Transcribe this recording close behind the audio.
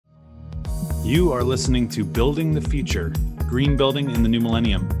You are listening to Building the Future, Green Building in the New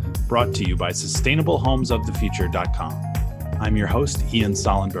Millennium, brought to you by SustainableHomesOfTheFuture.com. I'm your host, Ian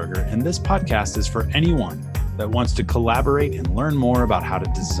Sollenberger, and this podcast is for anyone that wants to collaborate and learn more about how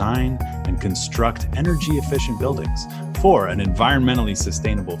to design and construct energy-efficient buildings for an environmentally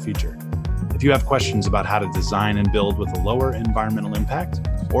sustainable future. If you have questions about how to design and build with a lower environmental impact,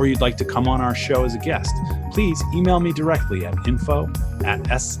 or you'd like to come on our show as a guest, please email me directly at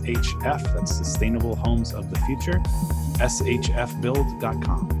info@SHF, that's Sustainable Homes of the Future,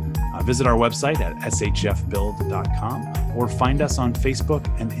 shfbuild.com. Visit our website at shfbuild.com or find us on Facebook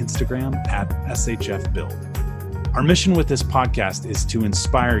and Instagram at shfbuild. Our mission with this podcast is to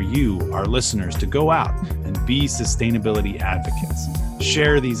inspire you, our listeners, to go out and be sustainability advocates.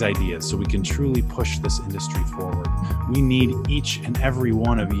 Share these ideas so we can truly push this industry forward. We need each and every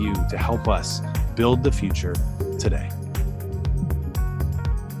one of you to help us build the future today.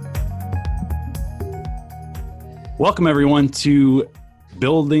 Welcome, everyone, to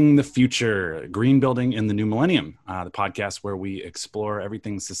Building the Future, Green Building in the New Millennium, the podcast where we explore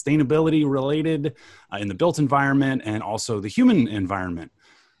everything sustainability related in the built environment and also the human environment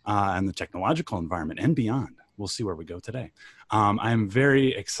and the technological environment and beyond. We'll see where we go today. I'm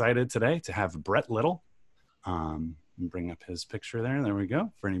very excited today to have Brett Little. Bring up his picture there. There we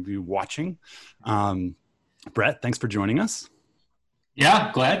go. For any of you watching. Brett, thanks for joining us.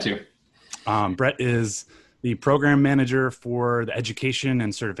 Yeah, glad to. Brett is the program manager for the education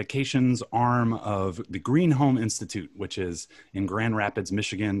and certifications arm of the Green Home Institute, which is in Grand Rapids,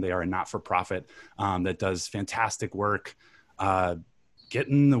 Michigan. They are a not-for-profit that does fantastic work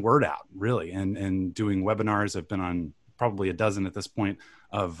getting the word out, really, and doing webinars. I've been on probably a dozen at this point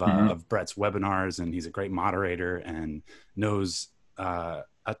of Brett's webinars, and he's a great moderator and knows a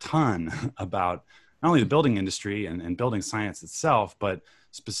ton about not only the building industry and building science itself, but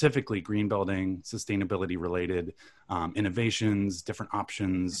specifically green building, sustainability related innovations, different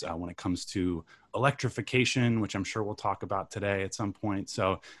options when it comes to electrification, which I'm sure we'll talk about today at some point.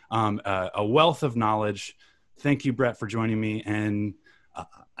 So a wealth of knowledge. Thank you, Brett, for joining me. And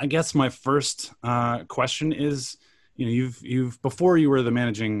I guess my first question is, you've before you were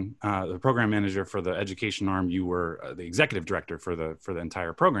the program manager for the education arm, you were the executive director for the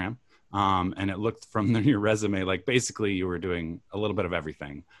entire program. And it looked from your resume like basically you were doing a little bit of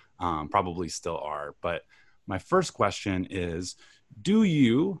everything, probably still are. But my first question is, do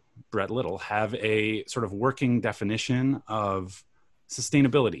you, Brett Little, have a sort of working definition of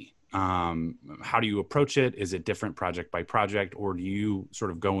sustainability? How do you approach it? Is it different project by project, or do you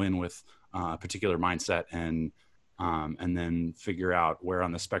sort of go in with a particular mindset and then figure out where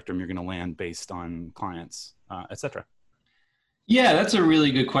on the spectrum you're going to land based on clients, et cetera? Yeah, that's a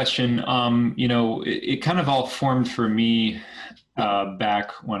really good question. It kind of all formed for me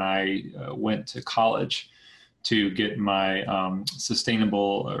back when I went to college to get my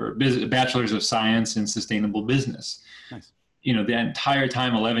Bachelor's of Science in Sustainable Business. Nice. The entire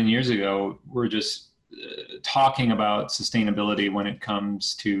time, 11 years ago, we're just talking about sustainability when it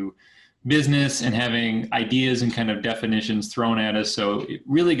comes to business and having ideas and kind of definitions thrown at us. So it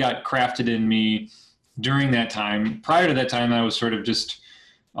really got crafted in me during that time. Prior to that time, I was sort of just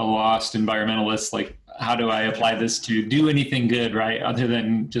a lost environmentalist. Like, how do I apply this to do anything good, right? Other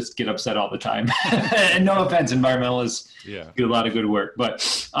than just get upset all the time. And no offense, environmentalists do a lot of good work,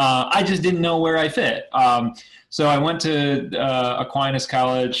 but I just didn't know where I fit. So I went to Aquinas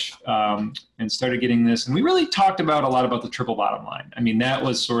College and started getting this. And we really talked a lot about the triple bottom line. I mean, that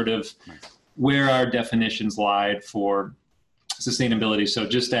was sort of where our definitions lied for sustainability. So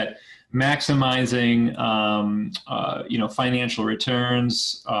just that maximizing, financial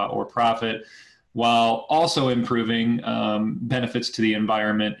returns or profit, while also improving benefits to the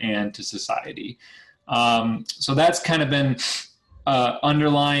environment and to society. So that's kind of been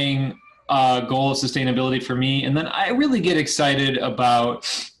underlying goal of sustainability for me. And then I really get excited about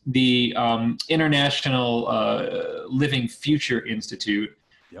the International Living Future Institute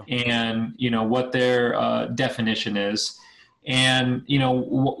and, what their definition is. And,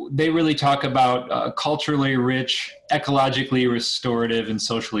 they really talk about culturally rich, ecologically restorative, and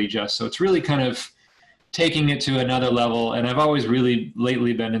socially just. So it's really kind of taking it to another level. And I've always really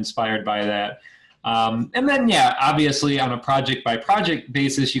lately been inspired by that. And then, obviously on a project by project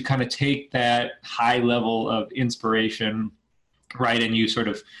basis, you kind of take that high level of inspiration, right? And you sort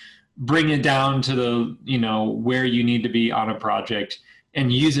of bring it down to the, where you need to be on a project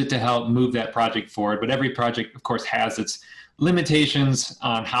and use it to help move that project forward. But every project, of course, has its limitations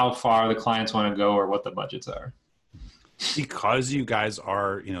on how far the clients want to go or what the budgets are. Because you guys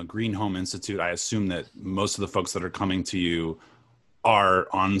are, Green Home Institute, I assume that most of the folks that are coming to you are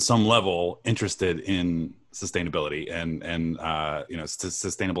on some level interested in sustainability and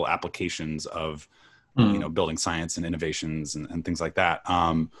sustainable applications of building science and innovations and things like that.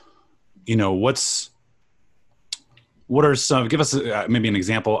 What are some, give us maybe an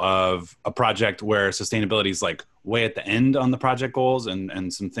example of a project where sustainability is like way at the end on the project goals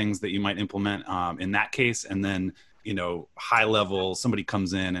and some things that you might implement in that case. And then, high level, somebody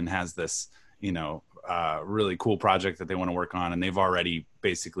comes in and has this, really cool project that they want to work on, and they've already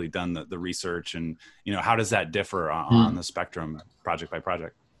basically done the research. And, how does that differ on the spectrum project by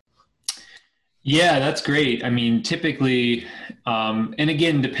project? Yeah, that's great. I mean, typically, and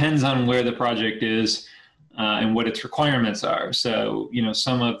again, depends on where the project is and what its requirements are. So,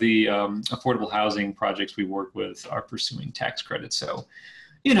 some of the affordable housing projects we work with are pursuing tax credits. So,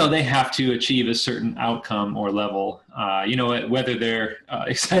 they have to achieve a certain outcome or level. Whether they're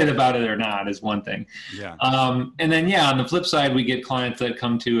excited about it or not is one thing. Yeah. And then, on the flip side, we get clients that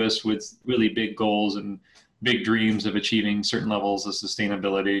come to us with really big goals and big dreams of achieving certain levels of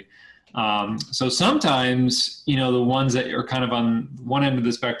sustainability. So sometimes, the ones that are kind of on one end of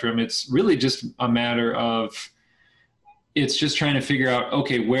the spectrum, it's really just a matter of, it's just trying to figure out,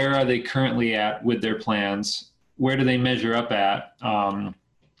 okay, where are they currently at with their plans? Where do they measure up at?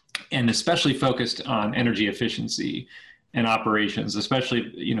 And especially focused on energy efficiency and operations,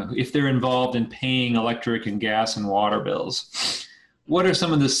 especially, if they're involved in paying electric and gas and water bills. What are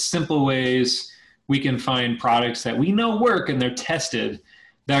some of the simple ways we can find products that we know work and they're tested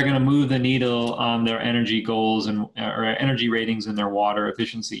that are going to move the needle on their energy goals or energy ratings and their water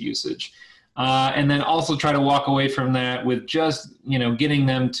efficiency usage? And then also try to walk away from that with just, getting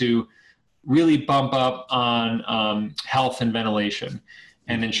them to really bump up on health and ventilation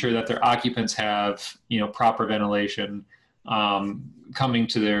and ensure that their occupants have, proper ventilation coming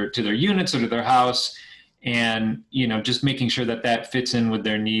to their units or to their house. And, just making sure that fits in with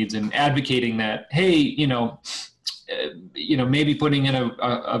their needs and advocating that, hey, maybe putting in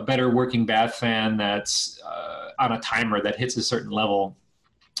a better working bath fan that's on a timer that hits a certain level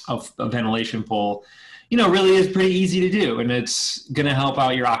of ventilation pull, really is pretty easy to do. And it's going to help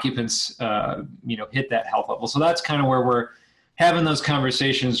out your occupants, hit that health level. So that's kind of where we're having those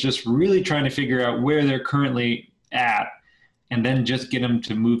conversations, just really trying to figure out where they're currently at and then just get them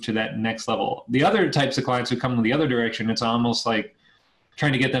to move to that next level. The other types of clients who come in the other direction, it's almost like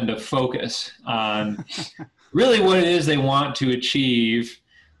trying to get them to focus on really what it is they want to achieve.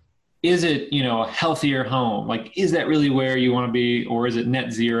 Is it, a healthier home? Like, is that really where you want to be? Or is it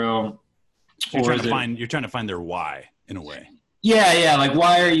net zero? You're trying to find their why in a way. Yeah. Like,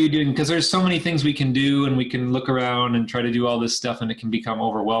 why are you doing, because there's so many things we can do and we can look around and try to do all this stuff and it can become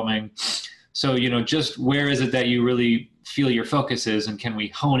overwhelming. So, just where is it that you really feel your focus is, and can we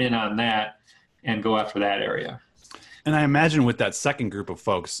hone in on that and go after that area? And I imagine with that second group of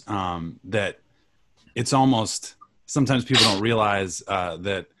folks that it's almost, sometimes people don't realize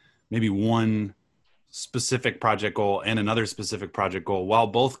that maybe one specific project goal and another specific project goal, while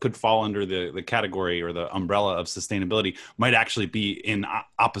both could fall under the category or the umbrella of sustainability, might actually be in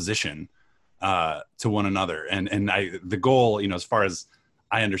opposition to one another. And the goal, as far as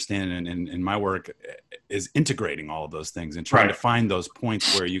I understand in my work, is integrating all of those things and trying to find those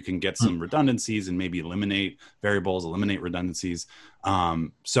points where you can get some redundancies and maybe eliminate variables, eliminate redundancies.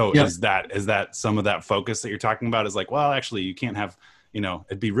 Is that some of that focus that you're talking about is like, well, actually you can't have,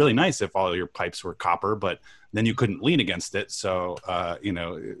 it'd be really nice if all your pipes were copper, but then you couldn't lean against it. So, that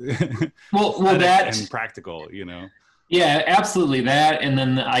and practical, Yeah, absolutely. That, and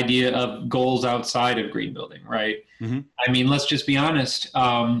then the idea of goals outside of green building, right? Mm-hmm. I mean, let's just be honest.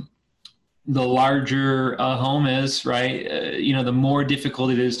 The larger a home is, right, the more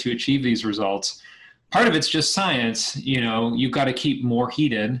difficult it is to achieve these results. Part of it's just science. You've got to keep more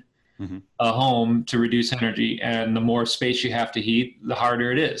heat in a home to reduce energy. And the more space you have to heat, the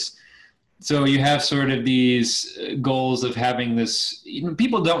harder it is. So you have sort of these goals of having this,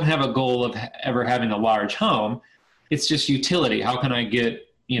 people don't have a goal of ever having a large home. It's just utility. How can I get,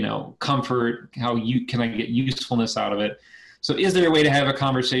 comfort? Can I get usefulness out of it? So is there a way to have a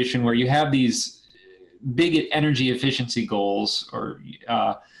conversation where you have these big energy efficiency goals,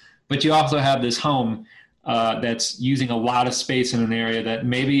 but you also have this home that's using a lot of space in an area that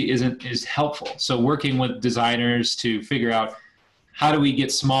maybe isn't as helpful? So working with designers to figure out how do we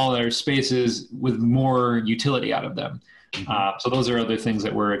get smaller spaces with more utility out of them? So those are other things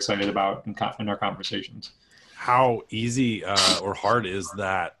that we're excited about in our conversations. How easy or hard is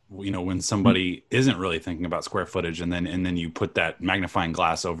that, when somebody isn't really thinking about square footage, and then you put that magnifying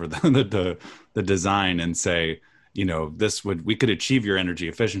glass over the design and say, we could achieve your energy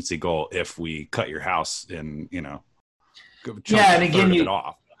efficiency goal if we cut your house in. Yeah, and again, it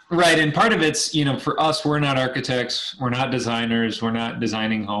off. Right. And part of it's, for us, we're not architects, we're not designers, we're not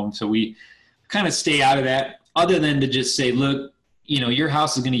designing homes. So we kind of stay out of that, other than to just say, look, your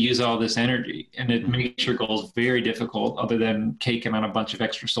house is going to use all this energy, and it makes your goals very difficult, other than caking on a bunch of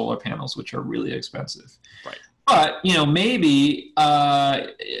extra solar panels, which are really expensive. Right. But, maybe,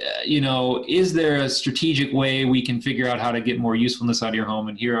 is there a strategic way we can figure out how to get more usefulness out of your home?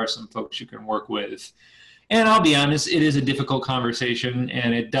 And here are some folks you can work with. And I'll be honest, it is a difficult conversation,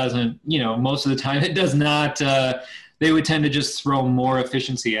 and it doesn't, most of the time it does not, they would tend to just throw more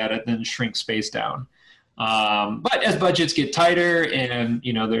efficiency at it than shrink space down. But as budgets get tighter and,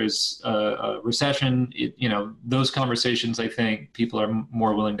 there's a recession, those conversations, I think people are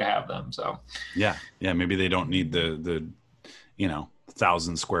more willing to have them. So, yeah. Maybe they don't need the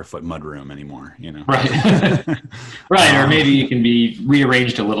 1,000 square foot mudroom anymore, Right. Right. Or maybe it can be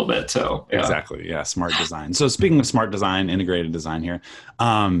rearranged a little bit. So exactly. Yeah. Smart design. So speaking of smart design, integrated design here,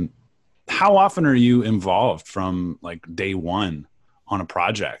 how often are you involved from like day one on a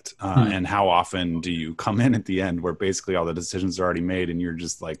project? And how often do you come in at the end where basically all the decisions are already made and you're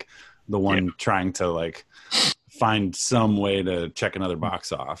just like the one trying to like find some way to check another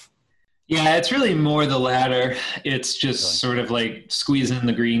box off? Yeah, it's really more the latter. It's just sort of like squeezing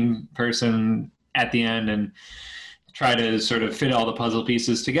the green person at the end and try to sort of fit all the puzzle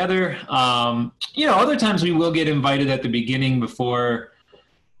pieces together. Other times we will get invited at the beginning before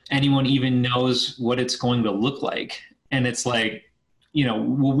anyone even knows what it's going to look like. And it's like,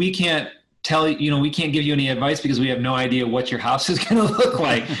 well, we can't tell you, we can't give you any advice because we have no idea what your house is going to look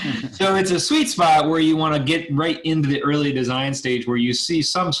like. So it's a sweet spot where you want to get right into the early design stage where you see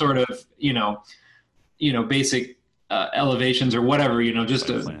some sort of, basic elevations or whatever, just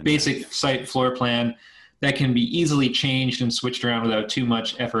a basic site floor plan that can be easily changed and switched around without too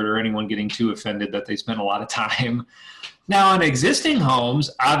much effort or anyone getting too offended that they spent a lot of time. Now on existing homes,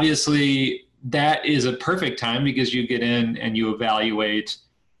 obviously that is a perfect time because you get in and you evaluate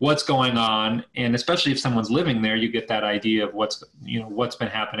what's going on. And especially if someone's living there, you get that idea of what's been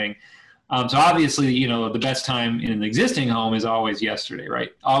happening. So obviously, the best time in an existing home is always yesterday, right?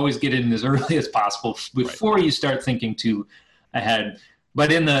 Always get in as early as possible before you start thinking too ahead.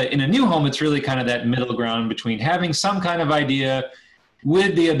 But in a new home, it's really kind of that middle ground between having some kind of idea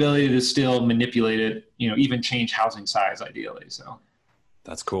with the ability to still manipulate it, even change housing size ideally. So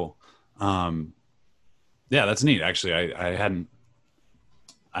that's cool. Yeah, that's neat. Actually,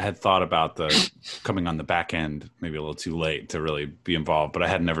 I had thought about the coming on the back end, maybe a little too late to really be involved, but I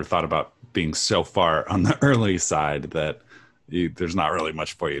had never thought about being so far on the early side that there's not really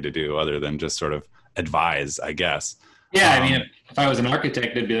much for you to do other than just sort of advise, I guess. Yeah. I mean, if I was an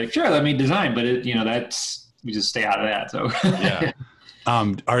architect, I'd be like, sure, let me design, but we just stay out of that. So yeah.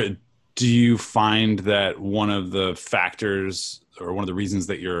 Do you find that one of the factors or one of the reasons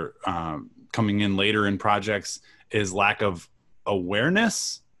that you're coming in later in projects is lack of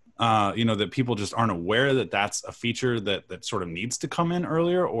awareness, that people just aren't aware that that's a feature that sort of needs to come in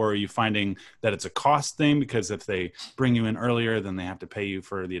earlier? Or are you finding that it's a cost thing because if they bring you in earlier, then they have to pay you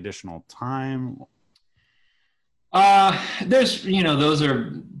for the additional time? There's, those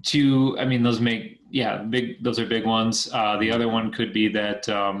are two, I mean, those are big ones. The other one could be that,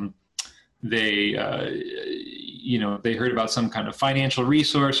 they heard about some kind of financial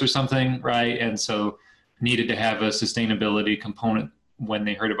resource or something, right? And so needed to have a sustainability component when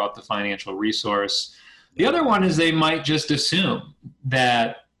they heard about the financial resource. The other one is they might just assume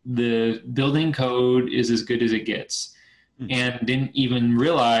that the building code is as good as it gets and didn't even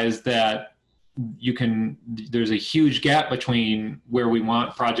realize that there's a huge gap between where we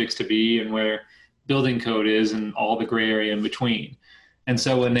want projects to be and where building code is and all the gray area in between. And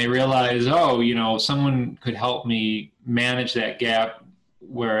so when they realize, someone could help me manage that gap,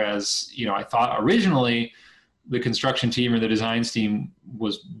 whereas, I thought originally the construction team or the designs team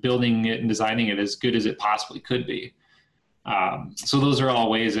was building it and designing it as good as it possibly could be. So those are all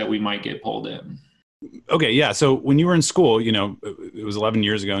ways that we might get pulled in. Okay. Yeah. So when you were in school, it was 11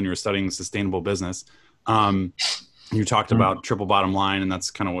 years ago and you were studying sustainable business. You talked about triple bottom line, and that's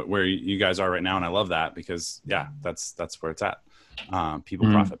kind of where you guys are right now. And I love that because that's where it's at.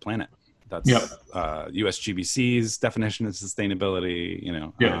 People, profit, planet. That's USGBC's definition of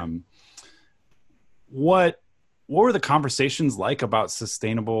sustainability. What were the conversations like about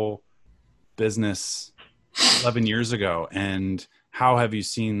sustainable business 11 years ago, and how have you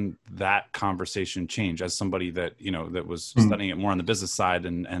seen that conversation change as somebody that that was studying it more on the business side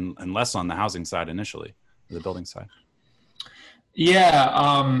and less on the housing side initially, the building side?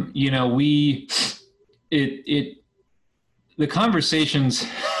 Yeah, the conversations.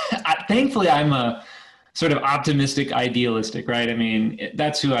 Thankfully, I'm a sort of optimistic, idealistic, right? I mean,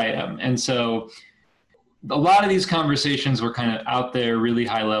 that's who I am. And so a lot of these conversations were kind of out there, really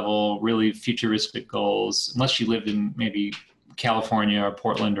high level, really futuristic goals, unless you lived in maybe California or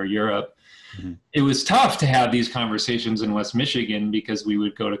Portland or Europe. Mm-hmm. It was tough to have these conversations in West Michigan because we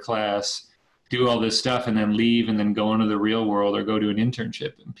would go to class, do all this stuff, and then leave and then go into the real world or go to an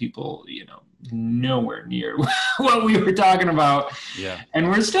internship, and people, nowhere near what we were talking about. Yeah. And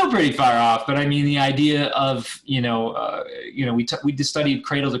we're still pretty far off. But I mean, the idea of, we just studied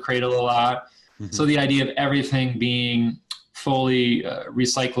cradle to cradle a lot. Mm-hmm. So the idea of everything being fully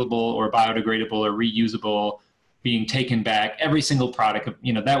recyclable or biodegradable or reusable, being taken back, every single product,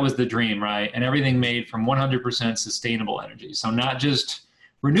 that was the dream, right? And everything made from 100% sustainable energy. So not just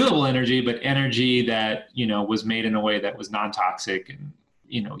renewable energy, but energy that, was made in a way that was non-toxic, and,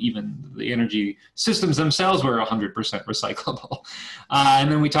 even the energy systems themselves were 100% recyclable. And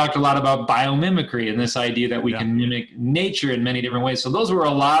then we talked a lot about biomimicry and this idea that we can mimic nature in many different ways. So those were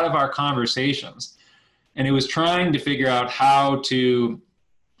a lot of our conversations. And it was trying to figure out how to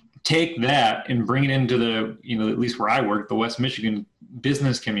take that and bring it into the, at least where I work, the West Michigan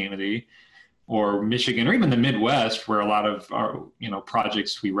business community, or Michigan, or even the Midwest, where a lot of our,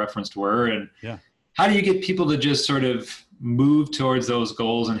 projects we referenced were. And how do you get people to just sort of move towards those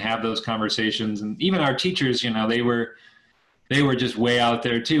goals and have those conversations? And even our teachers, they were just way out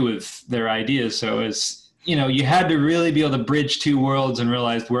there too with their ideas. So it's, you had to really be able to bridge two worlds and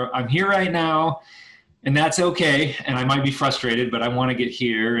realize I'm here right now, and that's okay. And I might be frustrated, but I want to get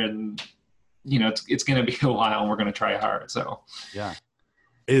here, and, it's going to be a while, and we're going to try hard. So, yeah.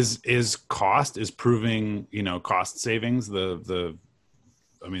 Is proving, cost savings, the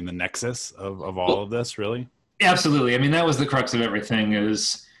nexus of all of this, really? Absolutely. I mean, that was the crux of everything,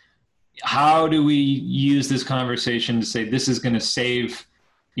 is how do we use this conversation to say this is going to save,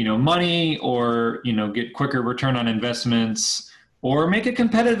 money, or, get quicker return on investments, or make a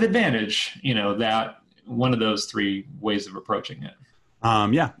competitive advantage, that one of those three ways of approaching it.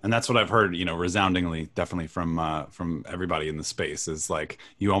 And that's what I've heard, resoundingly, definitely from everybody in the space, is like,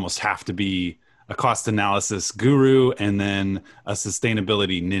 you almost have to be a cost analysis guru and then a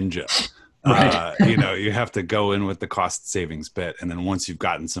sustainability ninja. Right. You have to go in with the cost savings bit. And then once you've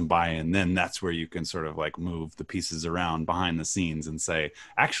gotten some buy-in, then that's where you can sort of like move the pieces around behind the scenes and say,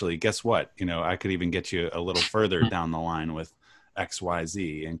 actually, guess what? I could even get you a little further down the line with X, Y,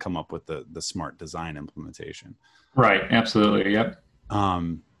 Z, and come up with the smart design implementation. Right. Absolutely. Yep.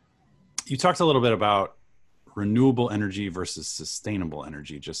 You talked a little bit about renewable energy versus sustainable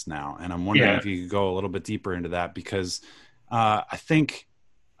energy just now. And I'm wondering if you could go a little bit deeper into that, because I think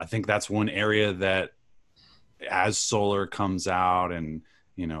that's one area that, as solar comes out and,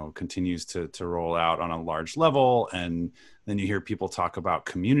 continues to roll out on a large level, and then you hear people talk about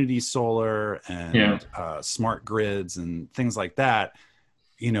community solar and smart grids and things like that.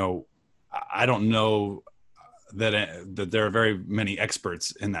 I don't know that there are very many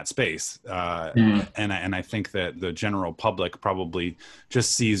experts in that space. And I think that the general public probably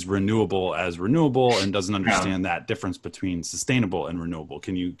just sees renewable as renewable and doesn't understand that difference between sustainable and renewable.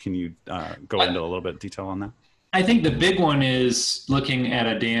 Can you go into a little bit of detail on that? I think the big one is looking at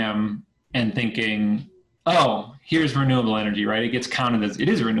a dam and thinking, oh, here's renewable energy, right? It gets counted as, it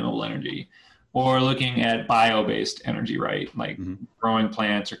is renewable energy. Or looking at bio-based energy, right? Like growing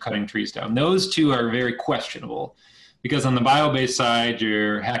plants or cutting trees down. Those two are very questionable, because on the bio-based side,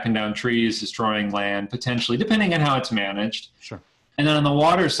 you're hacking down trees, destroying land, potentially, depending on how it's managed. Sure. And then on the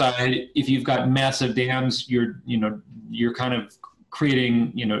water side, if you've got massive dams, you're kind of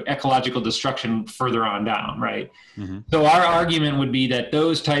creating, ecological destruction further on down, right? Mm-hmm. So our argument would be that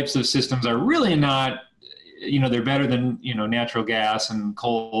those types of systems are really not, they're better than, natural gas and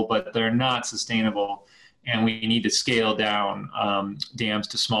coal, but they're not sustainable. And we need to scale down dams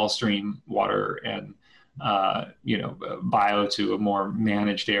to small stream water and, bio to a more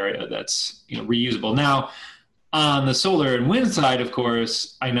managed area that's, reusable. Now, on the solar and wind side, of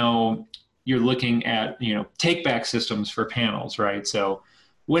course, I know you're looking at, take back systems for panels, right? So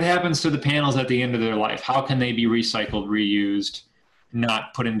what happens to the panels at the end of their life? How can they be recycled, reused,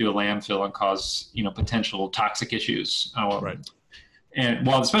 not put into a landfill and cause, potential toxic issues? Right. And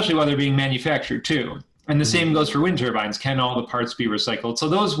especially while they're being manufactured too. And the same goes for wind turbines. Can all the parts be recycled? So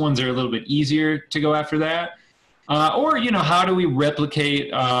those ones are a little bit easier to go after that. Or, how do we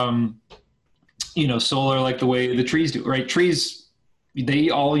replicate, solar like the way the trees do, right? Trees, they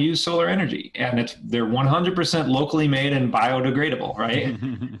all use solar energy, and they're 100% locally made and biodegradable, right?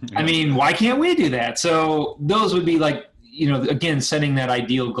 I mean, why can't we do that? So those would be like, again, setting that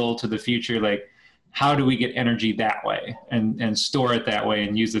ideal goal to the future, like how do we get energy that way and store it that way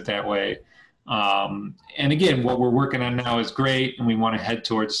and use it that way? And again, what we're working on now is great, and we want to head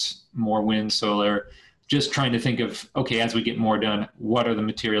towards more wind, solar. Just trying to think of, okay, as we get more done, what are the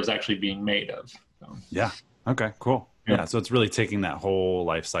materials actually being made of? So, Yeah. Okay, cool. yeah. Yeah. So it's really taking that whole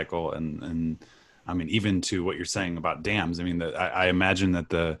life cycle and I mean, even to what you're saying about dams, I mean, I imagine that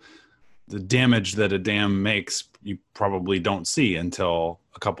the damage that a dam makes, you probably don't see until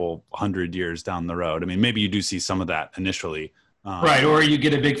a couple 100 years down the road. I mean, maybe you do see some of that initially. Right. Or you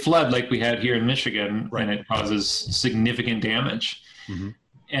get a big flood like we had here in Michigan, Right. and it causes significant damage. Mm-hmm.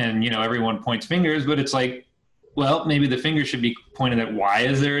 And, everyone points fingers, but it's like, well, maybe the finger should be pointed at why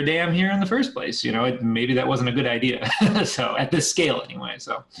is there a dam here in the first place? Maybe that wasn't a good idea. So at this scale anyway.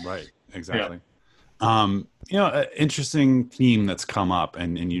 So Right. Exactly. An interesting theme that's come up,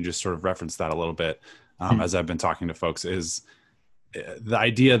 and you just sort of referenced that a little bit as I've been talking to folks, is the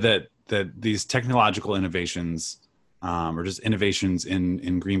idea that these technological innovations or just innovations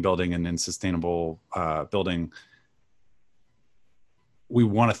in green building and in sustainable building, we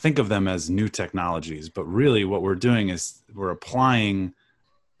want to think of them as new technologies, but really what we're doing is we're applying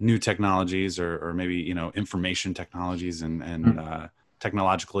new technologies or maybe, information technologies and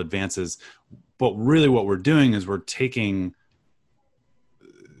technological advances. But really what we're doing is we're taking,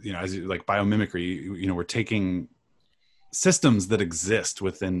 like biomimicry, we're taking systems that exist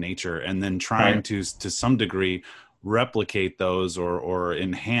within nature and then trying to some degree replicate those or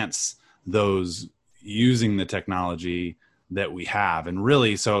enhance those using the technology that we have. And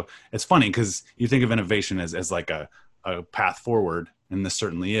really, so it's funny because you think of innovation as like a path forward, and this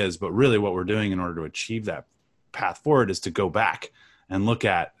certainly is, but really what we're doing in order to achieve that path forward is to go back and look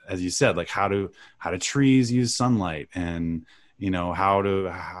at, as you said, like how do trees use sunlight, and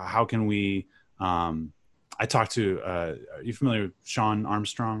how can we I talked to are you familiar with Sean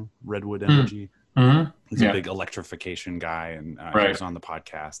Armstrong, Redwood Energy? Mm-hmm. He's a big electrification guy, and he was on the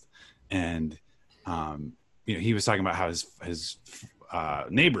podcast, and he was talking about how his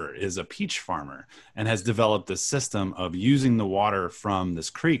neighbor is a peach farmer and has developed this system of using the water from this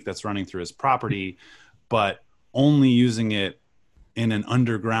creek that's running through his property, but only using it in an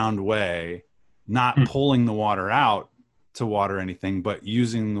underground way, not pulling the water out to water anything, but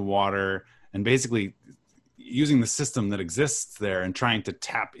using the water and basically using the system that exists there and trying to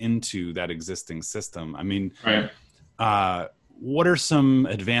tap into that existing system. I mean, what are some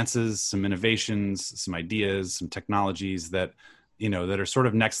advances, some innovations, some ideas, some technologies that that are sort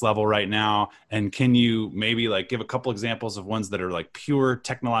of next level right now? And can you maybe like give a couple examples of ones that are like pure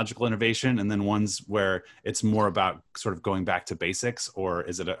technological innovation, and then ones where it's more about sort of going back to basics, or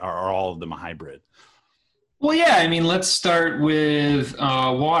are all of them a hybrid? Well, yeah, I mean, let's start with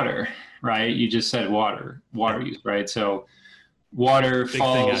water, right? You just said water use, right? So water big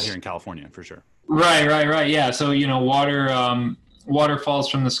falls thing out here in California for sure. Right. Yeah. So, water falls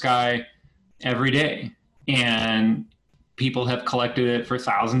from the sky every day, and people have collected it for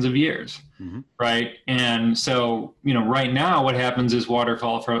thousands of years. Mm-hmm. Right. And so, right now what happens is water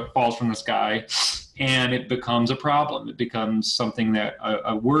falls from the sky, and it becomes a problem. It becomes something that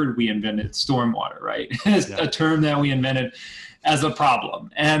a word we invented, stormwater, right? A term that we invented as a problem.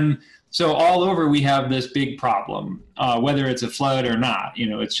 And so all over we have this big problem, whether it's a flood or not,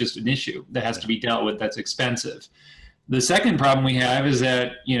 it's just an issue that has to be dealt with. That's expensive. The second problem we have is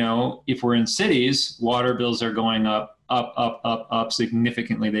that, if we're in cities, water bills are going up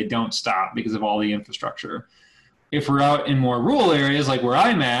significantly. They don't stop because of all the infrastructure. If we're out in more rural areas, like where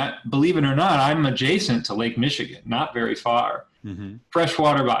I'm at, believe it or not, I'm adjacent to Lake Michigan, not very far. Mm-hmm.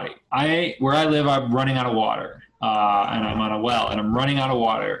 Freshwater body. Where I live, I'm running out of water. And I'm on a well, and I'm running out of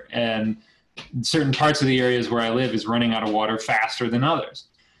water. And certain parts of the areas where I live is running out of water faster than others.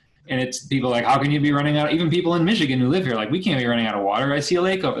 And it's people like, how can you be running out? Even people in Michigan who live here, like, we can't be running out of water. I see a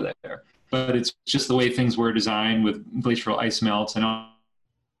lake over there. But it's just the way things were designed with glacial ice melts and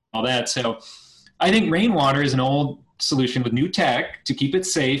all that. So I think rainwater is an old solution with new tech to keep it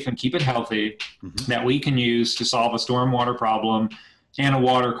safe and keep it healthy, that we can use to solve a stormwater problem and a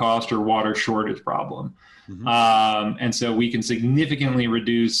water cost or water shortage problem. Mm-hmm. And so we can significantly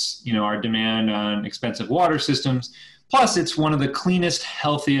reduce, our demand on expensive water systems. Plus, it's one of the cleanest,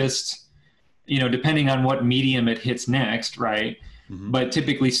 healthiest, depending on what medium it hits next, right? Mm-hmm. But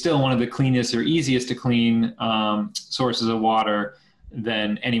typically still one of the cleanest or easiest to clean sources of water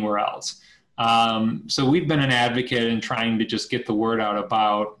than anywhere else. So we've been an advocate in trying to just get the word out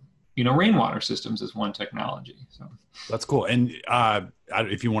about, rainwater systems as one technology. So that's cool. And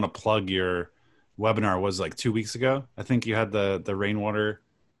if you want to plug your webinar, was like 2 weeks ago, I think you had the rainwater.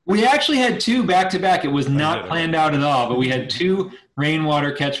 We actually had two back to back. It was not planned out at all, but we had two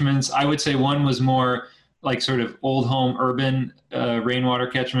rainwater catchments. I would say one was more like sort of old home urban rainwater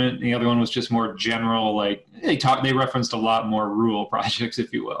catchment. The other one was just more general, like they referenced a lot more rural projects,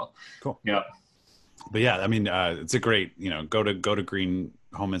 if you will. Cool. Yeah. But yeah, I mean, it's a great, go to Green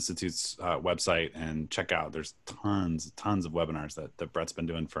Home Institute's website and check out. There's tons of webinars that Brett's been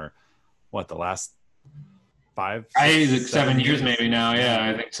doing for the last 7 years maybe now. Yeah,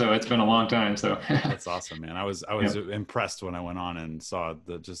 I think so. It's been a long time. So that's awesome, man. I was impressed when I went on and saw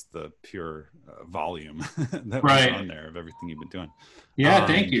the pure volume that was on there of everything you've been doing. Yeah,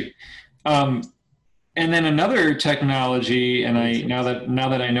 thank you. And then another technology, and now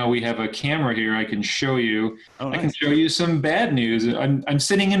that I know we have a camera here, I can show you. Oh, nice. I can show you some bad news. I'm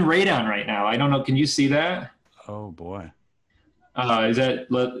sitting in radon right now. I don't know. Can you see that? Oh boy. Is that?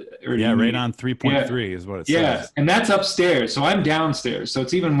 Radon 3.3 is what it says. Yeah, and that's upstairs. So I'm downstairs. So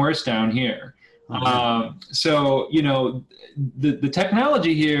it's even worse down here. So the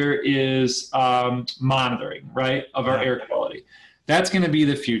technology here is monitoring, right, of our air quality. That's going to be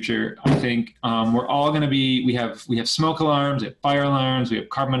the future. I think we're all going to be. We have smoke alarms, we have fire alarms, we have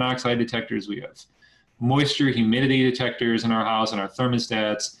carbon monoxide detectors, we have moisture, humidity detectors in our house and our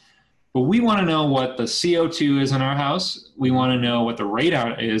thermostats. But we want to know what the CO2 is in our house. We want to know what the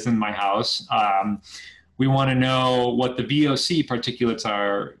radon is in my house. We want to know what the VOC particulates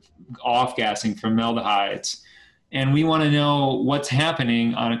are, off-gassing, formaldehydes. And we want to know what's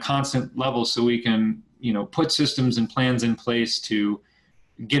happening on a constant level so we can, put systems and plans in place to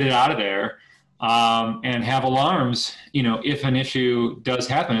get it out of there and have alarms, if an issue does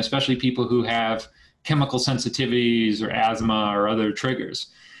happen, especially people who have chemical sensitivities or asthma or other triggers.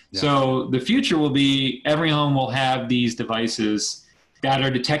 Yeah. So the future will be every home will have these devices that are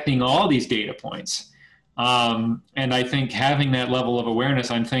detecting all these data points. And I think having that level of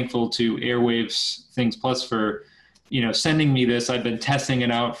awareness, I'm thankful to Airwaves Things Plus for, sending me this. I've been testing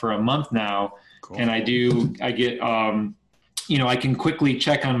it out for a month now. Cool. And I get, I can quickly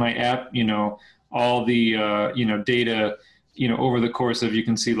check on my app, all the, data, over the course of, you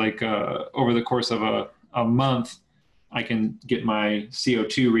can see like over the course of a month, I can get my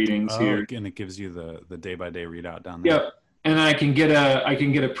CO2 readings here. And it gives you the day-by-day readout down there. Yeah, and I can get a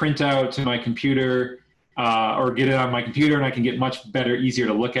printout to my computer, or get it on my computer, and I can get much better, easier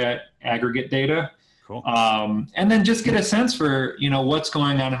to look at aggregate data. Cool. And then just get a sense for what's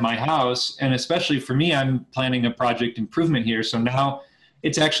going on in my house, and especially for me, I'm planning a project improvement here, so now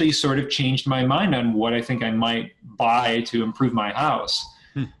it's actually sort of changed my mind on what I think I might buy to improve my house.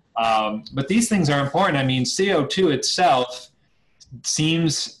 But these things are important. I mean, CO2 itself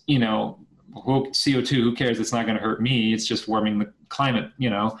seems, CO2, who cares? It's not going to hurt me. It's just warming the climate,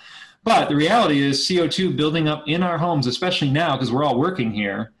 But the reality is CO2 building up in our homes, especially now, because we're all working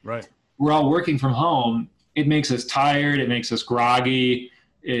here. Right. We're all working from home. It makes us tired. It makes us groggy.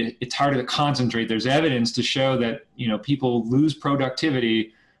 It's harder to concentrate. There's evidence to show that, people lose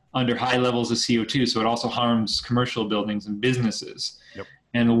productivity under high levels of CO2. So it also harms commercial buildings and businesses. Yep.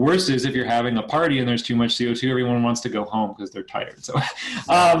 And the worst is if you're having a party and there's too much CO2, everyone wants to go home because they're tired. So,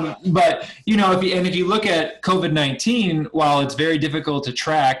 but if you look at COVID-19, while it's very difficult to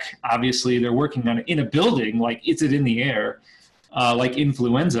track, obviously they're working on it in a building, like is it in the air, like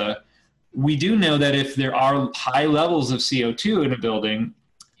influenza. We do know that if there are high levels of CO2 in a building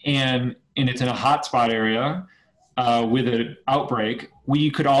and it's in a hotspot area with an outbreak, we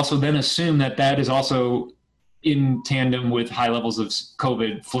could also then assume that is also in tandem with high levels of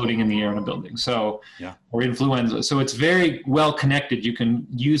COVID floating in the air in a building, or influenza. So it's very well connected. You can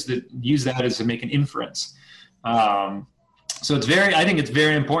use that as to make an inference. So I think it's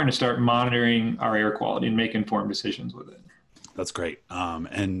very important to start monitoring our air quality and make informed decisions with it. That's great.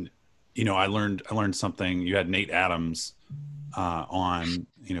 And I learned something. You had Nate Adams on,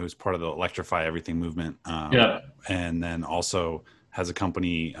 who's part of the Electrify Everything movement. And then also has a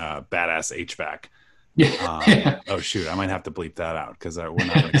company, Badass HVAC. Oh shoot, I might have to bleep that out because we're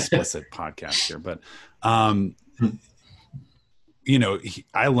not an explicit podcast here. But I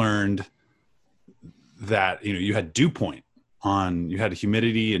learned that you had dew point you had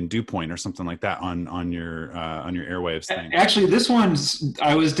humidity and dew point or something like that on your Airwaves thing. Actually, this one's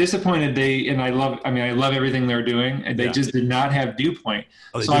I was disappointed. I love everything they're doing, and they just did not have dew point.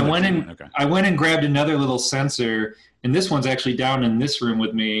 So I went and grabbed another little sensor, and this one's actually down in this room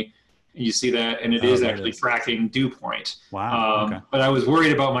with me. You see that, and it is actually tracking dew point. Wow. Okay. But I was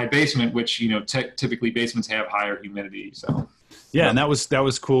worried about my basement, which typically basements have higher humidity. So yeah, and that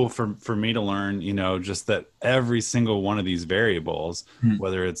was cool for me to learn. Just that every single one of these variables,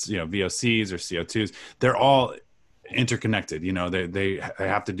 whether it's VOCs or CO2s, they're all interconnected. They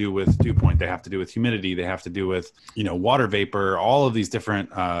have to do with dew point, they have to do with humidity, they have to do with water vapor, all of these different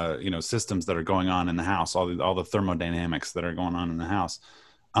systems that are going on in the house, all the thermodynamics that are going on in the house,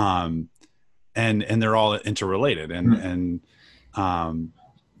 and they're all interrelated. And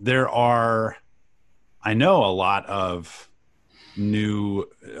there are, I know, a lot of new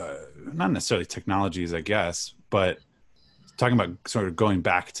not necessarily technologies, I guess, but talking about sort of going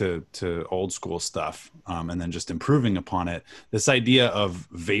back to old school stuff, and then just improving upon it. This idea of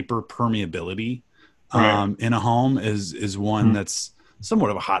vapor permeability in a home is one that's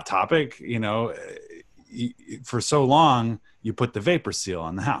somewhat of a hot topic. For so long, you put the vapor seal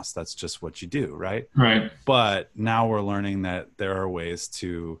on the house. That's just what you do, right? Right. But now we're learning that there are ways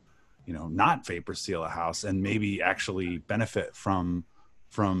to, not vapor seal a house and maybe actually benefit from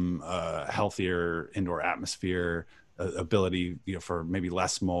a healthier indoor atmosphere, ability, for maybe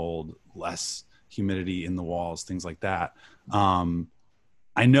less mold, less humidity in the walls, things like that.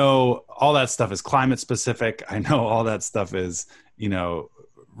 I know all that stuff is climate specific. I know all that stuff is,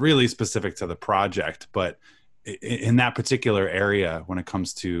 really specific to the project, but in that particular area, when it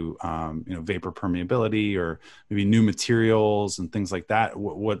comes to, vapor permeability or maybe new materials and things like that,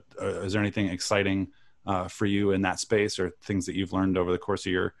 what is there anything exciting for you in that space, or things that you've learned over the course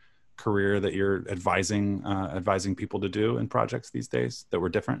of your career that you're advising people to do in projects these days that were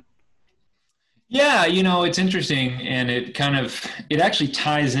different? Yeah, it's interesting, and it actually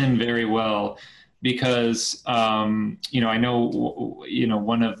ties in very well because I know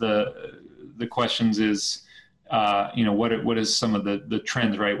one of the questions is what is some of the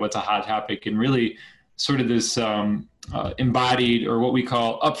trends, right? What's a hot topic, and really sort of this embodied, or what we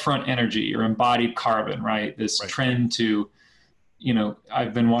call upfront energy or embodied carbon, right? This trend to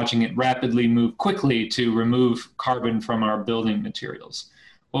I've been watching it rapidly move quickly to remove carbon from our building materials.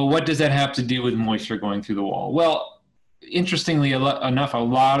 Well, what does that have to do with moisture going through the wall? Well, interestingly enough, a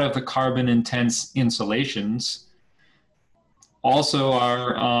lot of the carbon intense insulations also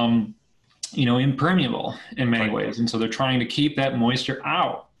are, impermeable in many ways. And so they're trying to keep that moisture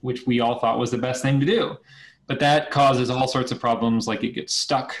out, which we all thought was the best thing to do. But that causes all sorts of problems, like it gets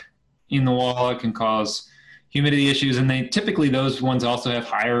stuck in the wall. It can cause humidity issues, and those ones also have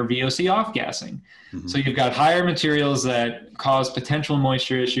higher VOC off-gassing. Mm-hmm. So you've got higher materials that cause potential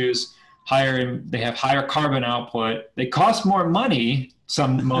moisture issues, they have higher carbon output. They cost more money,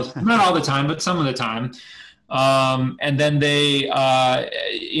 not all the time, but some of the time. And then they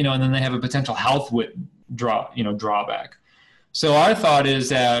have a potential health drawback. So our thought is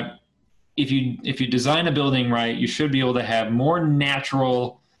that if you design a building right, you should be able to have more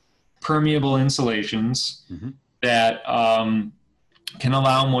natural permeable insulations that can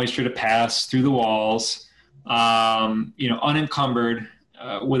allow moisture to pass through the walls, unencumbered,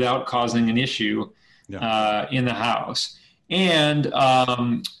 without causing an issue in the house. And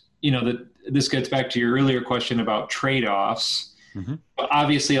this gets back to your earlier question about trade-offs. But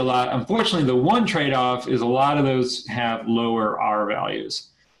obviously, unfortunately, the one trade-off is a lot of those have lower R values,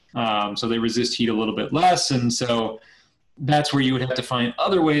 so they resist heat a little bit less, and so that's where you would have to find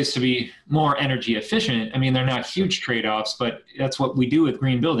other ways to be more energy efficient. I mean, they're not huge trade-offs, but that's what we do with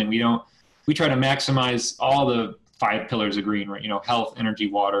green building. We try to maximize all the 5 pillars of green, right? Health, energy,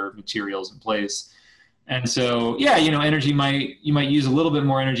 water, materials, and place. And so, energy you might use a little bit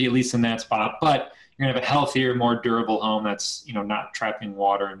more energy, at least in that spot, but you're gonna have a healthier, more durable home that's, not trapping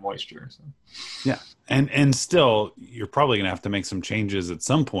water and moisture. So. Yeah. And still, you're probably gonna have to make some changes at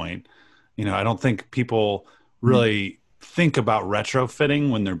some point. I don't think people really think about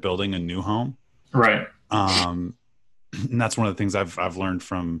retrofitting when they're building a new home. Right. And that's one of the things I've learned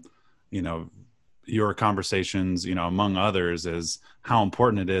from, your conversations, among others, is how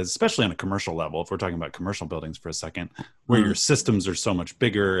important it is, especially on a commercial level. If we're talking about commercial buildings for a second, where your systems are so much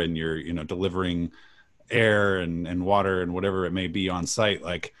bigger and you're, delivering air and water and whatever it may be on site,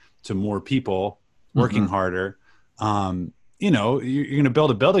 like to more people working harder. You're going to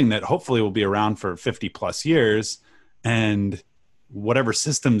build a building that hopefully will be around for 50 plus years. And whatever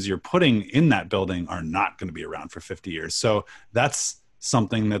systems you're putting in that building are not going to be around for 50 years. So that's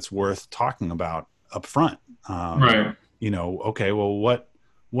something that's worth talking about up front. Right. Okay, well,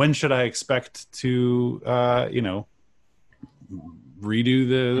 when should I expect to, redo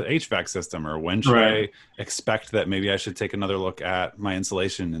the HVAC system, or when should I expect that maybe I should take another look at my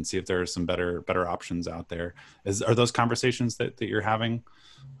insulation and see if there are some better options out there? Are those conversations that you're having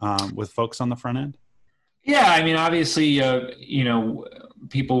with folks on the front end? Yeah, I mean, obviously,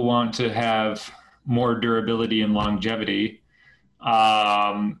 people want to have more durability and longevity.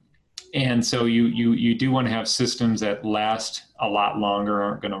 And so you do want to have systems that last a lot longer,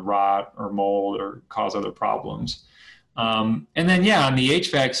 aren't going to rot or mold or cause other problems. And then, yeah, on the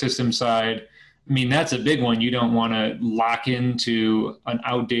HVAC system side, I mean, that's a big one. You don't want to lock into an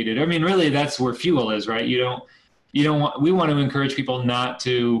outdated, I mean, really that's where fuel is, right? We want to encourage people not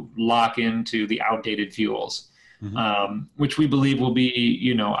to lock into the outdated fuels, which we believe will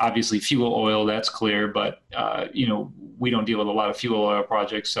be, obviously fuel oil, that's clear, but, we don't deal with a lot of fuel oil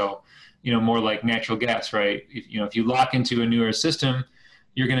projects. So, more like natural gas, right? If you lock into a newer system,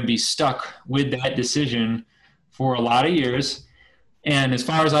 you're going to be stuck with that decision for a lot of years. And as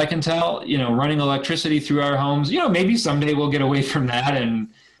far as I can tell, running electricity through our homes, maybe someday we'll get away from that, and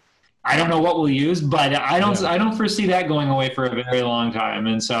I don't know what we'll use, but I don't foresee that going away for a very long time.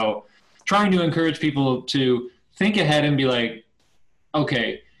 And so trying to encourage people to think ahead and be like,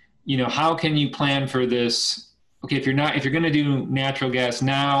 okay, how can you plan for this? Okay, if you're going to do natural gas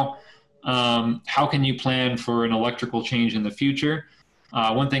now, how can you plan for an electrical change in the future?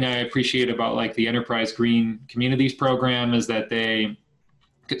 One thing I appreciate about like the Enterprise Green Communities program is that they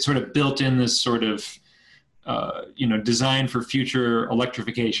get sort of built in this sort of, design for future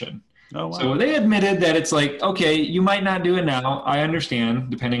electrification. Oh, wow. So they admitted that it's like, okay, you might not do it now. I understand,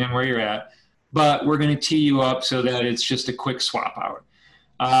 depending on where you're at, but we're going to tee you up so that it's just a quick swap out.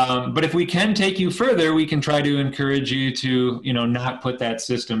 But if we can take you further, we can try to encourage you to, not put that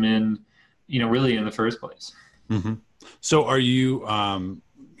system in, really in the first place. Mm-hmm. So are you,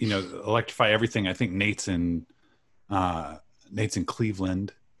 electrify everything? I think Nate's in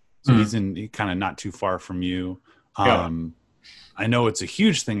Cleveland, so he's in kind of not too far from you. I know it's a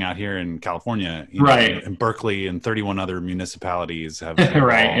huge thing out here in California, right? And Berkeley and 31 other municipalities have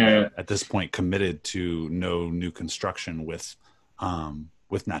at this point committed to no new construction with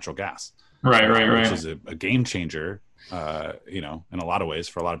natural gas. Right. Which is a game changer, in a lot of ways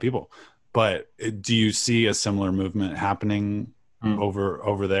for a lot of people. But do you see a similar movement happening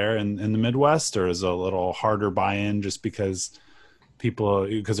over there in the Midwest, or is it a little harder buy-in just because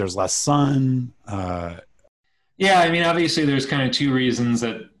there's less sun? Yeah, I mean, obviously there's kind of two reasons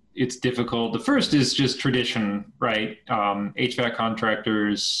that it's difficult. The first is just tradition, right? HVAC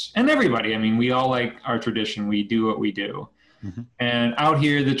contractors and everybody. I mean, we all like our tradition. We do what we do. Mm-hmm. And out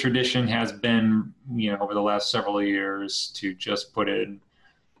here, the tradition has been, over the last several years to just put in,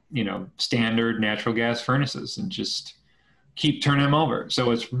 standard natural gas furnaces and just keep turning them over. So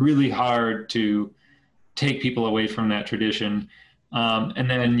it's really hard to take people away from that tradition. And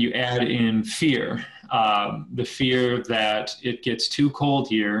then you add in fear, the fear that it gets too cold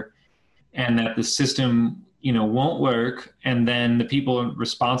here and that the system, won't work. And then the people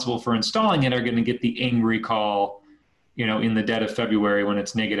responsible for installing it are going to get the angry call, in the dead of February when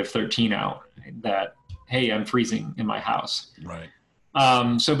it's -13 out, that, hey, I'm freezing in my house. Right.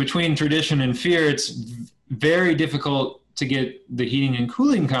 So between tradition and fear, it's very difficult to get the heating and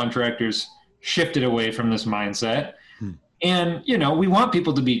cooling contractors shifted away from this mindset. And, we want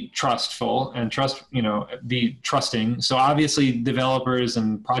people to be trustful and be trusting. So obviously developers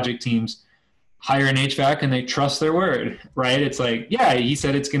and project teams hire an HVAC and they trust their word, right? It's like, yeah, he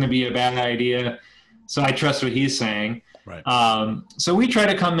said it's going to be a bad idea, so I trust what he's saying. Right. So we try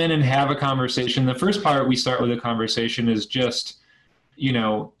to come in and have a conversation. The first part we start with a conversation is just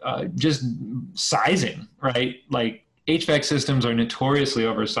sizing, right? Like HVAC systems are notoriously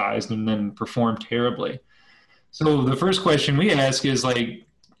oversized and then perform terribly. So the first question we ask is like,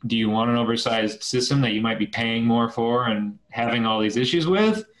 do you want an oversized system that you might be paying more for and having all these issues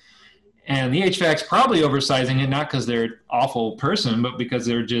with? And the HVAC's probably oversizing it, not because they're an awful person, but because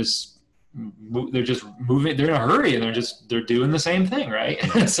they're just moving, they're in a hurry and they're doing the same thing, right?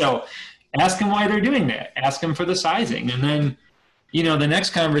 So ask them why they're doing that. Ask them for the sizing. And then, the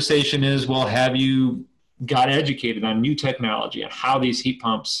next conversation is, well, have you got educated on new technology and how these heat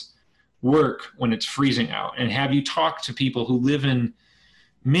pumps work when it's freezing out? And have you talked to people who live in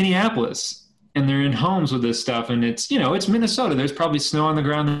Minneapolis and they're in homes with this stuff? And it's, it's Minnesota. There's probably snow on the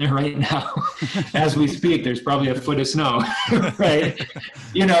ground there right now. As we speak, there's probably a foot of snow, right?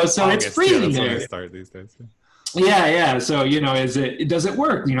 So August, it's freezing there. Start these days. Yeah. So, does it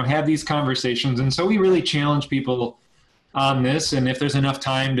work? Have these conversations. And so we really challenge people on this. And if there's enough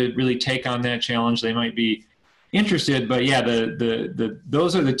time to really take on that challenge, they might be interested. But yeah,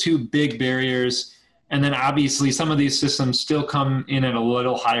 those are the two big barriers. And then obviously some of these systems still come in at a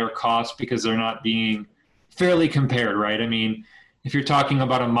little higher cost because they're not being fairly compared, right? I mean, if you're talking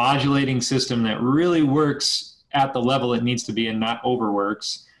about a modulating system that really works at the level it needs to be and not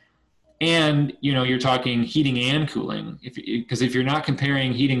overworks, and you're talking heating and cooling, because if you're not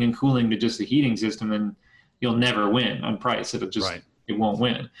comparing heating and cooling to just the heating system, then you'll never win on price. It won't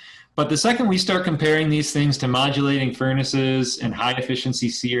win. But the second we start comparing these things to modulating furnaces and high efficiency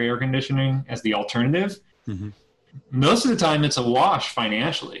sea or air conditioning as the alternative, most of the time it's a wash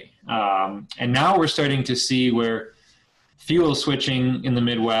financially. And now we're starting to see where fuel switching in the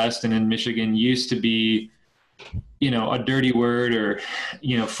Midwest and in Michigan used to be, a dirty word or,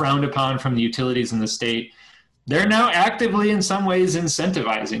 frowned upon from the utilities in the state. They're now actively, in some ways,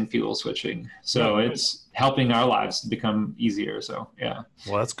 incentivizing fuel switching. So it's helping our lives become easier. So, yeah.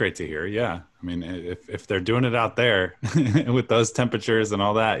 Well, that's great to hear. Yeah. I mean, if they're doing it out there with those temperatures and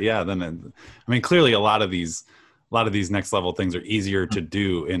all that, yeah, then, clearly a lot of these next level things are easier to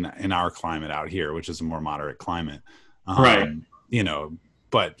do in our climate out here, which is a more moderate climate. Right.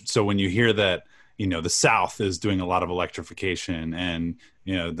 But so when you hear that, the South is doing a lot of electrification and,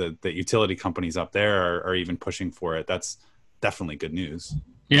 the utility companies up there are even pushing for it, that's definitely good news.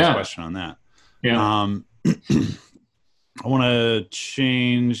 Yeah. No question on that. Yeah. I want to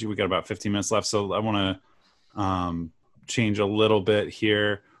change. We got about 15 minutes left. So I want to change a little bit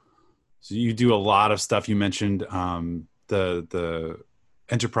here. So you do a lot of stuff. You mentioned the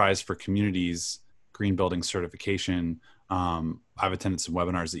Enterprise for Communities green building certification. I've attended some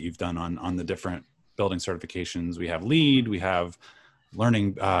webinars that you've done on the different building certifications. We have LEED, we have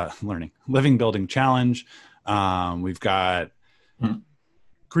Living Building Challenge. We've got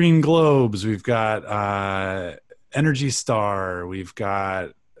Green Globes. We've got Energy Star. We've got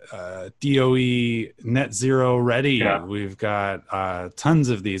DOE Net Zero Ready. Yeah. We've got tons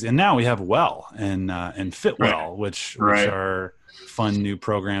of these, and now we have WELL and Fitwell, which are fun new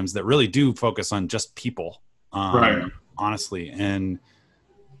programs that really do focus on just people. Honestly, and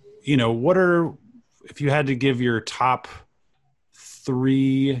if you had to give your top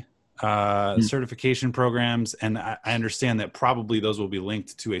 3 certification programs, and I understand that probably those will be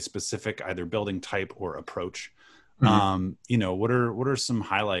linked to a specific either building type or approach. What are some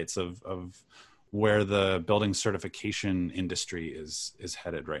highlights of where the building certification industry is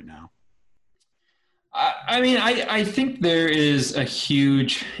headed right now? I think there is a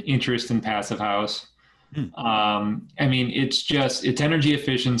huge interest in Passive House. It's energy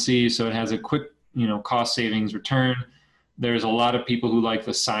efficiency, so it has a quick, cost savings return. There's a lot of people who like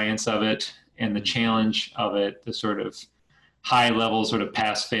the science of it and the challenge of it, the sort of high level sort of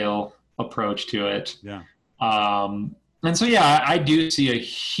pass fail approach to it. Yeah. And so, I do see a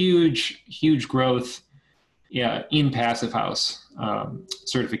huge growth, in Passive House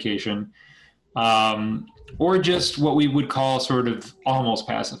certification, or just what we would call sort of almost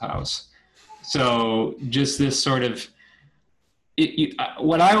Passive House. So just this sort of,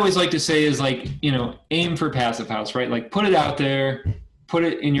 what I always like to say is aim for Passive House, right? Like put it out there, put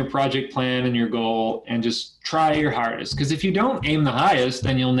it in your project plan and your goal, and just try your hardest. Because if you don't aim the highest,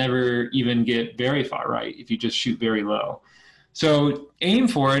 then you'll never even get very far right if you just shoot very low. So aim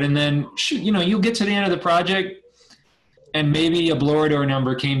for it, and then shoot, you'll get to the end of the project, and maybe a blower door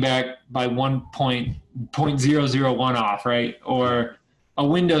number came back by 1.001 off, right? Or a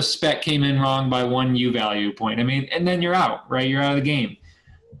Windows spec came in wrong by 1 U value point. And then you're out, right? You're out of the game.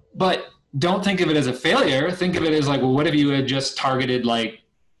 But don't think of it as a failure. Think of it as what if you had just targeted an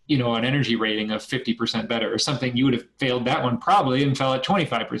energy rating of 50% better or something? You would have failed that one probably and fell at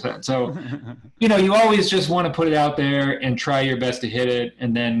 25%. So, you always just want to put it out there and try your best to hit it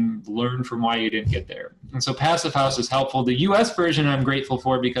and then learn from why you didn't get there. And so Passive House is helpful. The US version I'm grateful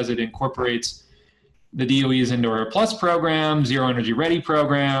for because it incorporates the DOE's Indoor Plus program, Zero Energy Ready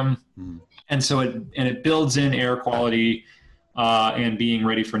program. And so it builds in air quality and being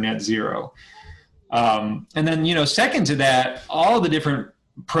ready for net zero. And then, second to that, all the different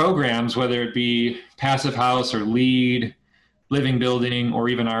programs, whether it be Passive House or LEED, Living Building, or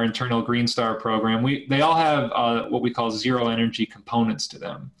even our internal Green Star program, they all have what we call zero energy components to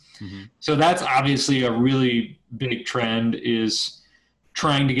them. So that's obviously a really big trend, is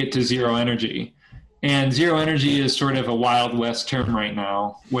trying to get to zero energy. And zero energy is sort of a Wild West term right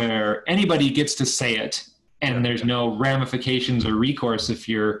now, where anybody gets to say it, and there's no ramifications or recourse if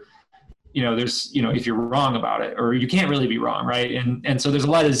you're if you're wrong about it, or you can't really be wrong, right? And so there's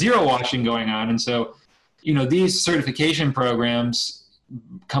a lot of zero washing going on. And so, these certification programs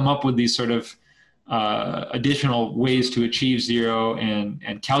come up with these sort of additional ways to achieve zero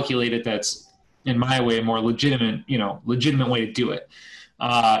and calculate it. That's, in my way, a more legitimate way to do it.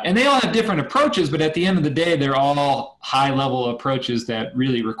 And they all have different approaches, but at the end of the day, they're all high-level approaches that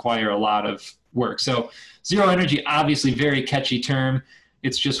really require a lot of work. So zero energy, obviously, very catchy term.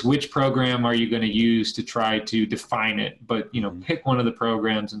 It's just which program are you going to use to try to define it? But pick one of the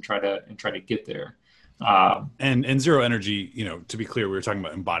programs and try to get there. And zero energy, to be clear, we were talking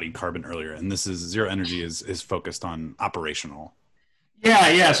about embodied carbon earlier, and this is zero energy is focused on operational.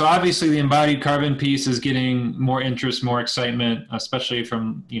 Yeah. So obviously the embodied carbon piece is getting more interest, more excitement, especially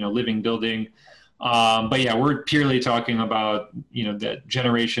from, Living Building. But yeah, we're purely talking about, the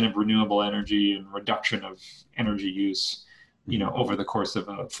generation of renewable energy and reduction of energy use, over the course of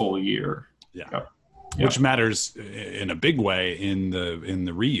a full year. Yeah. Yep. Which matters in a big way in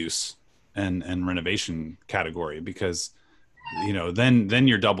the reuse and renovation category, because then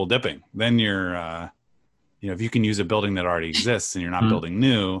you're double dipping. Then you're if you can use a building that already exists and you're not building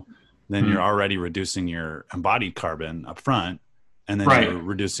new, then you're already reducing your embodied carbon up front, and then Right. you're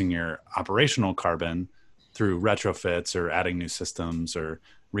reducing your operational carbon through retrofits or adding new systems or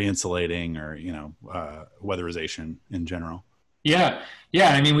re-insulating or weatherization in general. Yeah. Yeah.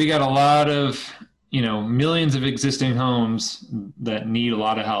 I mean, we got a lot of, millions of existing homes that need a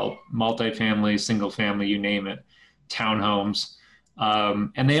lot of help, multifamily, single family, you name it, townhomes.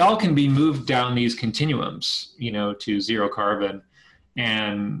 And they all can be moved down these continuums, to zero carbon.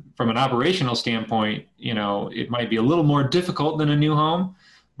 And from an operational standpoint, it might be a little more difficult than a new home,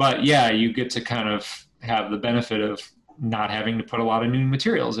 but yeah, you get to kind of have the benefit of not having to put a lot of new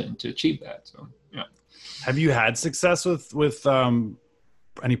materials in to achieve that. So, yeah. Have you had success with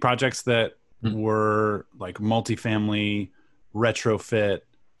any projects that were like multifamily retrofit,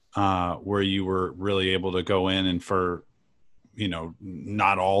 where you were really able to go in and for,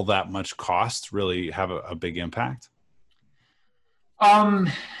 not all that much cost really have a big impact?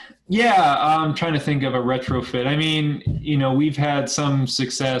 Yeah, I'm trying to think of a retrofit. I mean, we've had some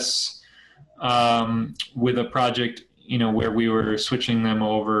success with a project, where we were switching them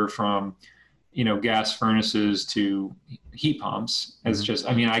over from, gas furnaces to heat pumps. It's just,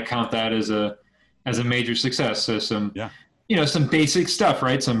 I mean, I count that as a major success. So some basic stuff,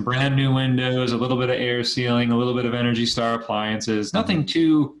 right? Some brand new windows, a little bit of air sealing, a little bit of Energy Star appliances, nothing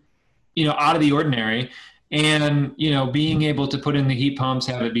too, out of the ordinary. And, being able to put in the heat pumps,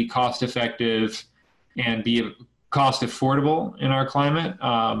 have it be cost effective and be cost affordable in our climate.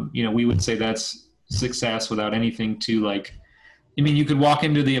 We would say that's success without anything too you could walk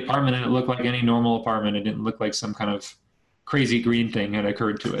into the apartment and it looked like any normal apartment. It didn't look like some kind of crazy green thing had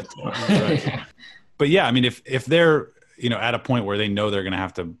occurred to it. So, right. But yeah, I mean, if they're, at a point where they know they're going to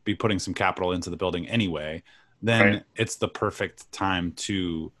have to be putting some capital into the building anyway, then it's the perfect time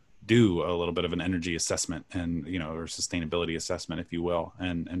to do a little bit of an energy assessment and, or sustainability assessment, if you will,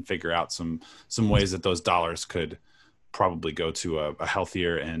 and figure out some ways that those dollars could probably go to a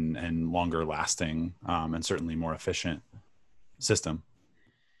healthier and longer lasting, and certainly more efficient system.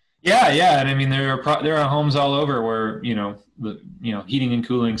 Yeah, and I mean there are homes all over where heating and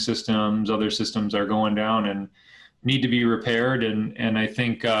cooling systems, other systems are going down and need to be repaired, and I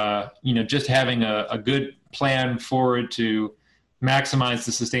think just having a good plan forward to maximize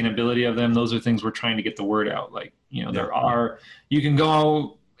the sustainability of them. Those are things we're trying to get the word out. You can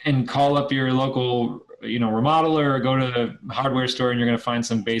go and call up your local remodeler or go to the hardware store and you're going to find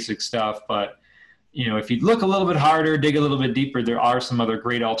some basic stuff, but if you look a little bit harder, dig a little bit deeper, there are some other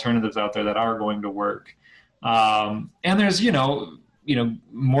great alternatives out there that are going to work. And there's,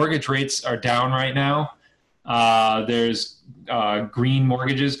 mortgage rates are down right now. There's green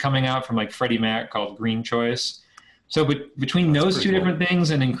mortgages coming out from like Freddie Mac called Green Choice. So between those two different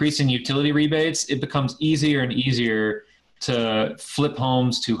things and increasing utility rebates, it becomes easier and easier to flip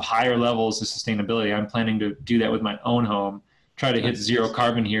homes to higher levels of sustainability. I'm planning to do that with my own home, try to hit zero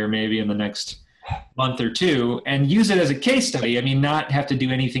carbon here maybe in the next month or two and use it as a case study. I mean, not have to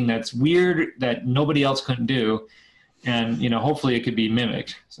do anything that's weird that nobody else couldn't do. And, hopefully it could be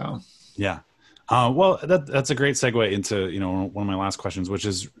mimicked. So, yeah. Well, that's a great segue into, one of my last questions, which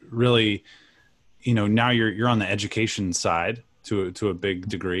is really, now you're on the education side to a big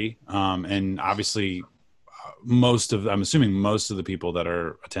degree. And obviously I'm assuming most of the people that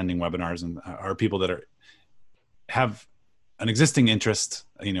are attending webinars and are people that have an existing interest,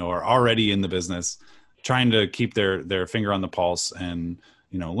 are already in the business, trying to keep their finger on the pulse and,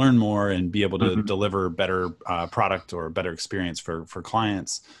 learn more and be able to deliver better product or better experience for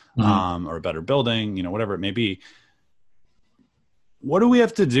clients, or a better building, whatever it may be. What do we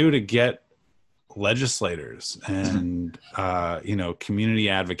have to do to get legislators and, community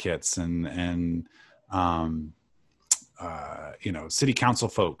advocates and city council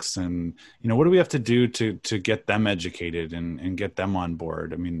folks and, what do we have to do to get them educated and get them on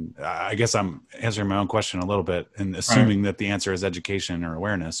board? I mean, I guess I'm answering my own question a little bit and assuming that the answer is education or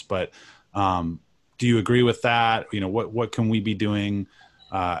awareness, but do you agree with that? What can we be doing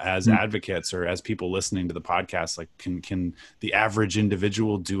as advocates or as people listening to the podcast? Like, can the average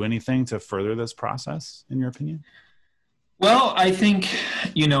individual do anything to further this process, in your opinion? Well, I think,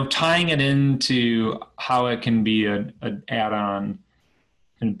 tying it into how it can be an add-on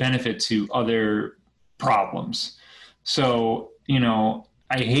and benefit to other problems. So,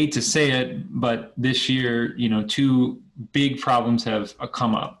 I hate to say it, but this year, two big problems have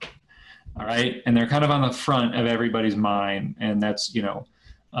come up. All right. And they're kind of on the front of everybody's mind. And that's,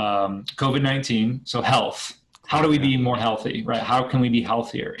 COVID-19. So health. How do we be more healthy, right? How can we be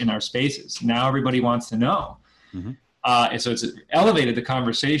healthier in our spaces? Now everybody wants to know. Mm-hmm. And so it's elevated the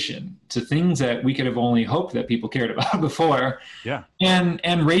conversation to things that we could have only hoped that people cared about before. Yeah.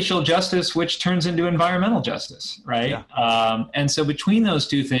 And racial justice, which turns into environmental justice, right? Yeah. And so between those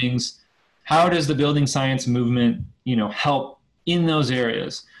two things, how does the building science movement, help in those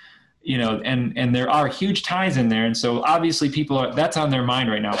areas? And there are huge ties in there. And so obviously that's on their mind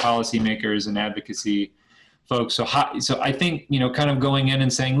right now, policymakers and advocacy folks. So I think, kind of going in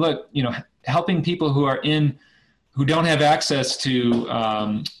and saying, look, helping people who don't have access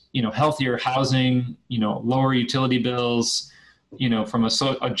to, healthier housing, lower utility bills, from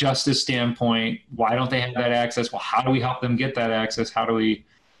a justice standpoint, why don't they have that access? Well, how do we help them get that access? How do we,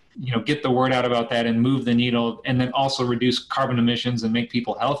 get the word out about that and move the needle, and then also reduce carbon emissions and make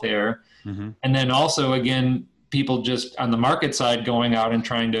people healthier. Mm-hmm. And then also, again, people just on the market side going out and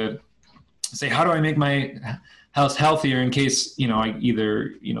trying to say, how do I make my house healthier in case, I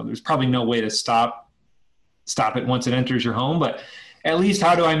either, there's probably no way to stop it once it enters your home, but at least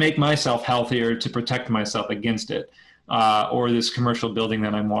how do I make myself healthier to protect myself against it? Or this commercial building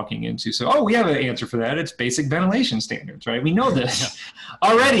that I'm walking into. So, we have an answer for that. It's basic ventilation standards, right? We know this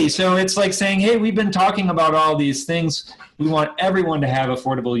already. So it's like saying, hey, we've been talking about all these things. We want everyone to have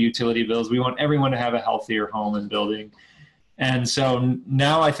affordable utility bills. We want everyone to have a healthier home and building. And so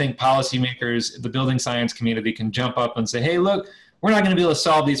now I think policymakers, the building science community can jump up and say, hey, look, we're not going to be able to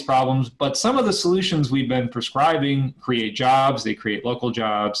solve these problems, but some of the solutions we've been prescribing create jobs, they create local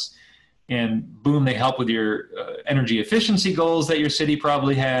jobs. And boom, they help with your energy efficiency goals that your city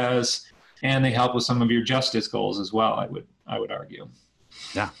probably has, and they help with some of your justice goals as well. I would argue.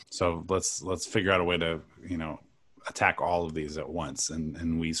 Yeah. So let's figure out a way to attack all of these at once,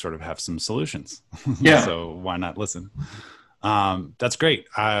 and we sort of have some solutions. Yeah. So why not listen? That's great.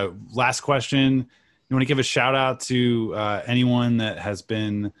 Last question. You want to give a shout out to anyone that has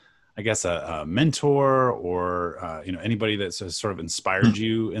been, I guess, a mentor or, anybody that's sort of inspired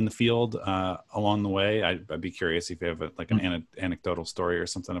you in the field along the way? I'd be curious if you have an anecdotal story or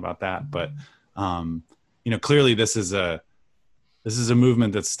something about that. But, clearly this is a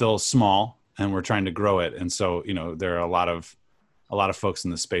movement that's still small and we're trying to grow it. And so, there are a lot of folks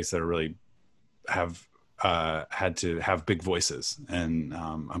in the space that are really have had to have big voices. And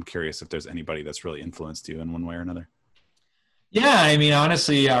I'm curious if there's anybody that's really influenced you in one way or another. Yeah, I mean,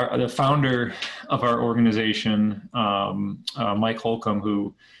 honestly, the founder of our organization, Mike Holcomb,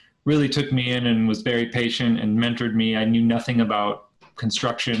 who really took me in and was very patient and mentored me. I knew nothing about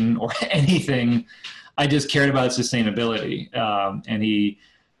construction or anything. I just cared about sustainability. And he,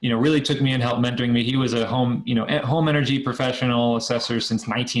 really took me in, helped mentoring me. He was a home energy professional assessor since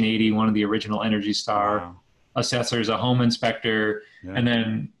 1980, one of the original Energy Star assessors, a home inspector. Yeah. And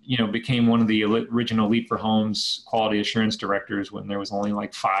then, became one of the original Leap for Homes quality assurance directors when there was only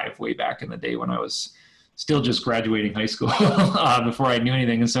like 5 way back in the day when I was still just graduating high school before I knew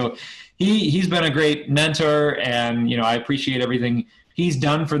anything. And so he's been a great mentor, and, I appreciate everything he's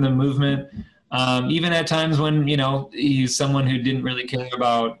done for the movement. Even at times when, he's someone who didn't really care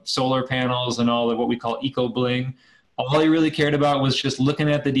about solar panels and all of what we call eco bling. All he really cared about was just looking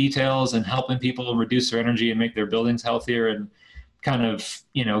at the details and helping people reduce their energy and make their buildings healthier, and kind of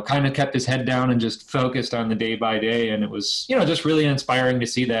kept his head down and just focused on the day by day. And it was, just really inspiring to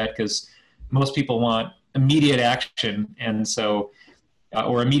see that, because most people want immediate action. And so,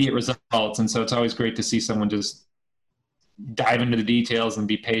 or immediate results. And so it's always great to see someone just dive into the details and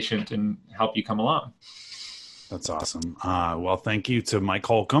be patient and help you come along. That's awesome. Well, thank you to Mike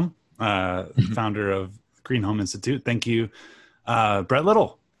Holcomb, founder of Green Home Institute. Thank you, Brett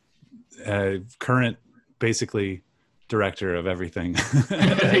Little, current basically director of everything.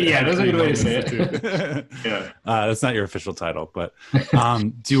 Yeah, that's a good way to say it. Yeah, that's not your official title, but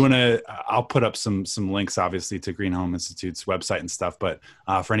do you want to? I'll put up some links, obviously, to Green Home Institute's website and stuff. But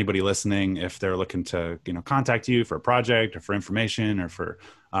for anybody listening, if they're looking to contact you for a project or for information or for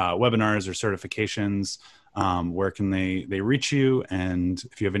webinars or certifications, where can they reach you? And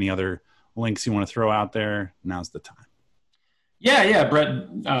if you have any other links you want to throw out there, now's the time. Yeah.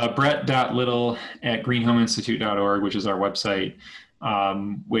 Brett.little at greenhomeinstitute.org, which is our website,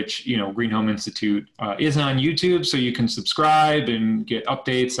 which, Green Home Institute is on YouTube, so you can subscribe and get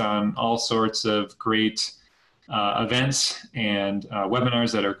updates on all sorts of great events and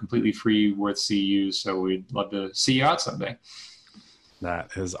webinars that are completely free, worth CEUs. So we'd love to see you out someday. That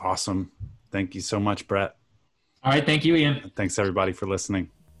is awesome. Thank you so much, Brett. All right. Thank you, Ian. Thanks everybody for listening.